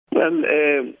Well,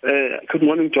 good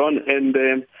morning, John.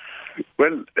 And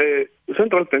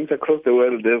central banks across the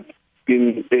world have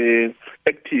been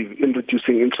active in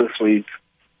reducing interest rates.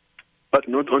 But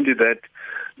not only that,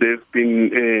 they've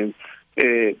been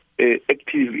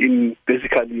active in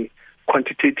basically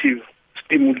quantitative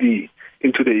stimuli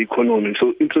into the economy.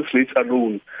 So interest rates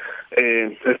alone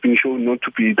have been shown not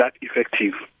to be that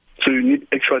effective. So you need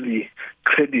actually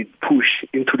credit push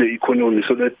into the economy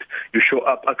so that you show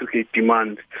up aggregate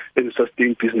demand and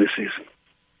sustain businesses.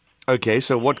 Okay,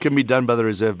 so what can be done by the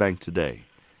Reserve Bank today?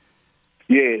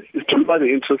 Yes, it's to lower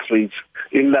the interest rates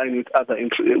in line with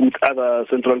other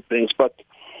central banks. But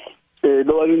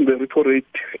lowering the repo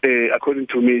rate, according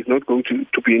to me, is not going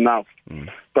to be enough.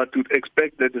 But we'd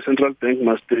expect that the central bank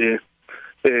must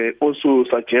also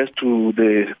suggest to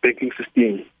the banking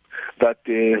system that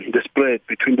the spread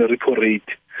between the repo rate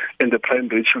and the prime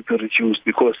rate should be reduced,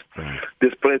 because the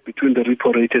spread between the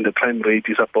repo rate and the prime rate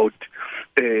is about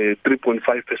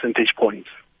 3.5 percentage points,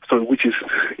 so which is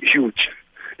huge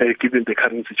given the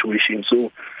current situation.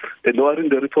 So lowering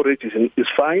the repo rate is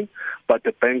fine, but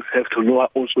the banks have to lower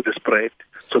also the spread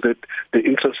so that the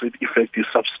interest rate effect is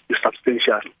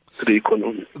substantial to the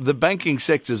economy. The banking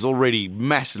sector is already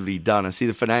massively down. I see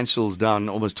the financials down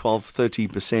almost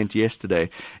 12-13% yesterday.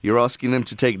 You're asking them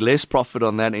to take less profit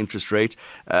on that interest rate.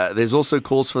 There's also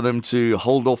calls for them to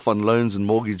hold off on loans and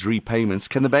mortgage repayments.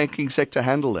 Can the banking sector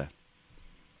handle that?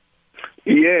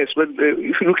 Yes, but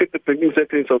if you look at the banking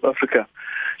sector in South Africa,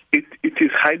 it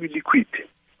is highly liquid,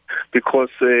 because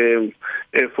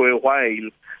for a while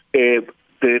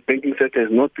the banking sector has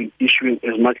not been issuing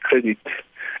as much credit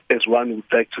as one would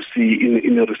like to see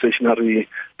in a recessionary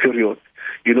period.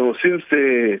 You know, since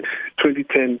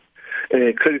 2010,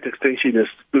 credit extension has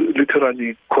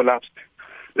literally collapsed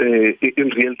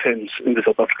in real terms in the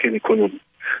South African economy.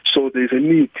 So there's a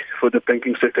need for the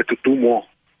banking sector to do more,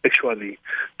 actually,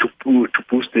 to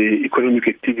boost the economic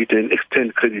activity and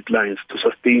extend credit lines to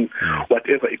sustain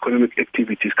whatever economic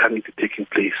activity is currently taking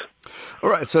place. All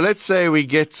right, so let's say we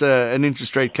get an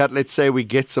interest rate cut. Let's say we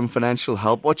get some financial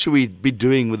help. What should we be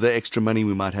doing with the extra money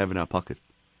we might have in our pocket?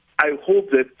 I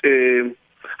hope that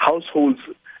households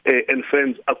and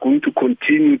firms are going to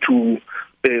continue to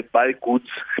buy goods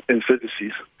and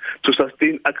services to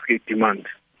sustain aggregate demand,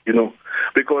 you know,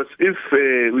 because if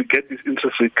we get this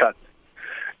interest rate cut,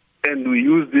 and we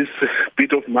use this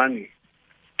bit of money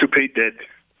to pay debt,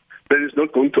 that is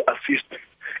not going to assist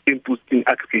in boosting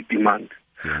aggregate demand.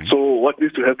 So what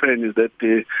needs to happen is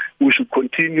that we should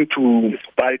continue to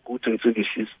buy goods and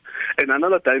services. And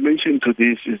another dimension to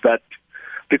this is that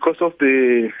because of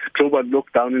the global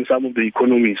lockdown in some of the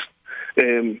economies,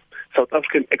 South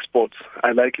African exports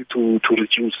are likely to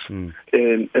reduce, and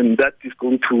that is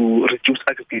going to reduce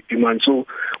aggregate demand. So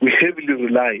we heavily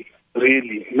rely,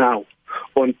 really, now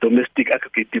on domestic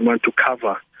aggregate demand to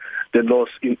cover the loss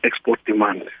in export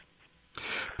demand.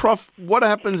 Prof, what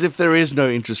happens if there is no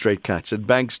interest rate cuts and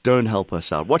banks don't help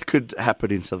us out? What could happen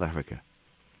in South Africa?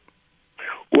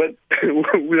 Well,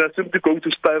 we are simply going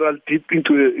to spiral deep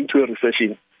into a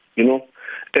recession, you know,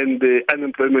 and the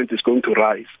unemployment is going to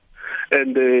rise,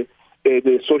 and the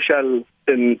social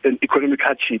and economic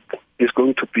hardship is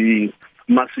going to be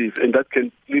massive, and that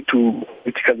can lead to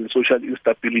political and social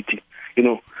instability, you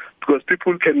know, because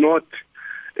people cannot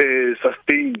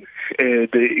sustain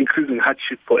the increasing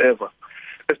hardship forever.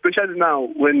 Especially now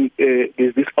when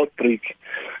there's this outbreak,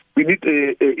 we need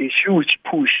a huge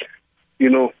push, you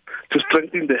know, to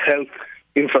strengthen the health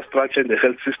infrastructure and the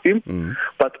health system.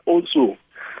 But also,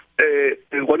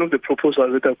 one of the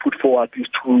proposals that I put forward is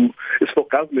for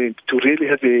government to really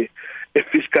have a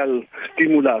fiscal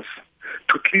stimulus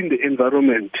to clean the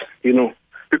environment, you know,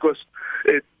 because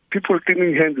people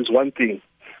cleaning hands is one thing,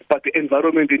 but the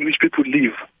environment in which people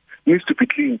live needs to be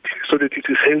cleaned so that it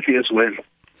is healthy as well,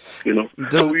 you know.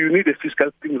 So we need a fiscal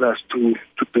stimulus to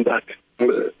do that.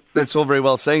 That's all very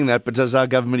well saying that, but does our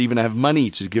government even have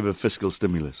money to give a fiscal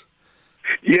stimulus?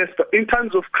 Yes, but in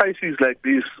times of crises like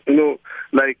this, you know,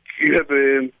 like you have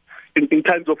in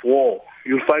times of war,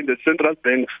 you'll find that central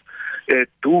banks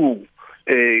do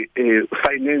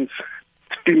finance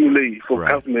stimuli for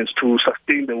governments to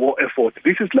sustain the war effort.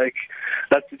 This is like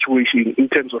that situation in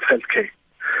terms of healthcare.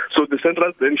 So the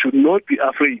central bank should not be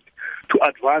afraid to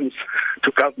advance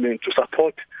to government to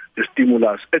support the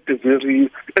stimulus at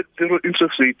zero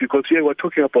interest rate, because here we're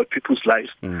talking about people's lives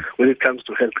when it comes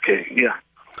to healthcare. Yeah.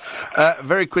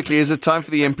 Very quickly, is it time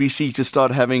for the MPC to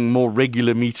start having more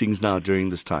regular meetings now during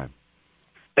this time?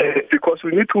 Because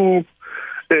we need to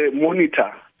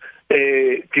monitor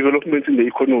developments in the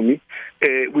economy.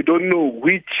 We don't know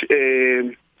which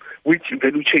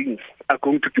value chains are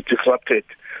going to be disrupted.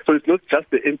 So it's not just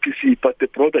the MPC, but the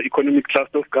broader economic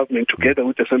cluster of government together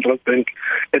with the central bank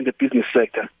and the business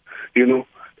sector. We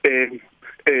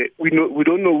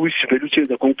don't know which value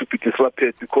chains are going to be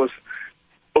disrupted because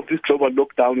of this global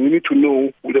lockdown. We need to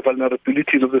know the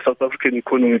vulnerabilities of the South African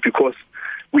economy because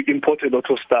we import a lot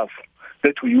of stuff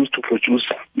that we use to produce.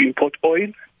 We import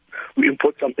oil, we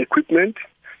import some equipment,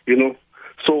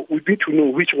 So we need to know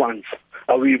which ones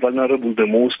are we vulnerable the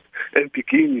most and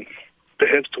begin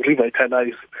perhaps to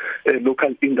revitalize a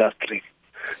local industry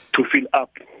to fill up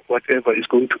whatever is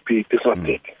going to be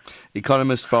disrupted.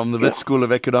 Economist from the Wits School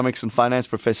of Economics and Finance,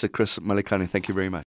 Professor Chris Malekane, thank you very much.